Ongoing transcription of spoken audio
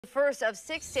The first of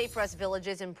 6 safe rest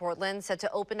villages in Portland set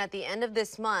to open at the end of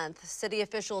this month. City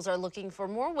officials are looking for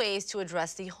more ways to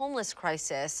address the homeless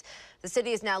crisis. The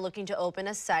city is now looking to open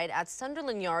a site at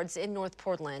Sunderland Yards in North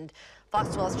Portland. Fox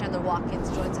 12's Chandler Watkins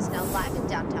joins us now live in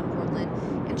downtown Portland.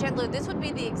 And Chandler, this would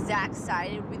be the exact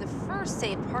site. It would be the first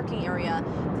safe parking area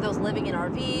for those living in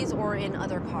RVs or in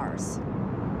other cars.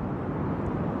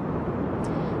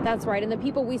 That's right, and the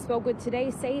people we spoke with today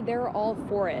say they're all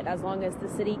for it as long as the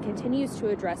city continues to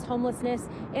address homelessness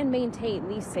and maintain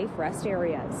these safe rest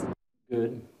areas.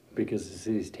 Good, because the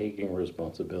city's taking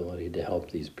responsibility to help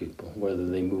these people, whether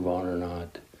they move on or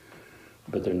not,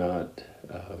 but they're not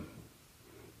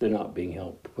being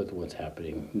helped with what's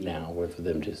happening now with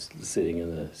them just sitting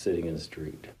in the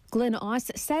street. Glenn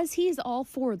Oss says he's all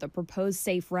for the proposed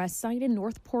safe rest site in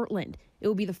North Portland. It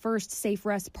will be the first safe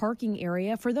rest parking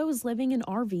area for those living in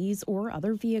RVs or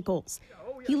other vehicles.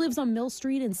 He lives on Mill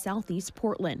Street in southeast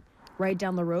Portland, right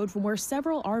down the road from where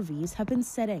several RVs have been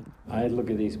sitting. I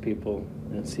look at these people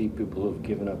and see people who have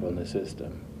given up on the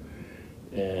system.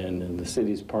 And the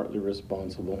city's partly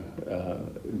responsible.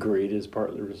 Greed is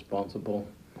partly responsible.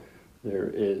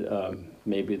 There is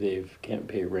maybe they can't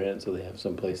pay rent, so they have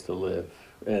some place to live,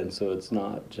 and so it's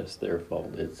not just their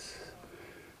fault. It's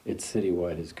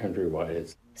citywide, it's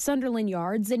countrywide. Sunderland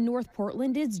Yards in North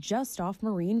Portland is just off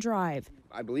Marine Drive.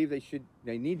 I believe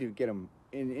they need to get them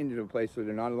into a place so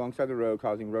they're not alongside the road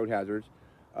causing road hazards,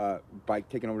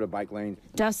 taking over the bike lanes.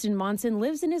 Dustin Monson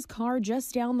lives in his car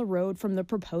just down the road from the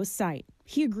proposed site.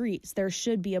 He agrees there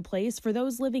should be a place for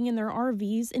those living in their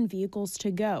RVs and vehicles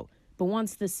to go, but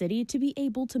wants the city to be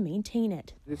able to maintain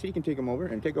it. The city can take them over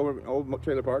and take over an old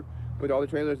trailer park, put all the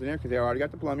trailers in there because they already got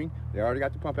the plumbing, they already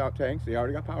got the pump out tanks, they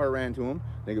already got power ran to them.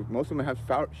 Most of them have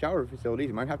shower facilities.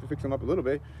 You might have to fix them up a little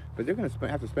bit, but they're going to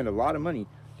have to spend a lot of money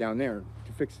down there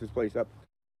to fix this place up.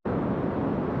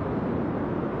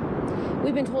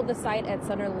 We've been told the site at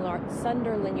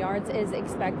Sunderland Yards is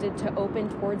expected to open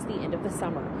towards the end of the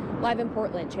summer. Live in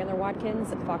Portland, Chandler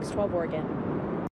Watkins, Fox 12 Oregon.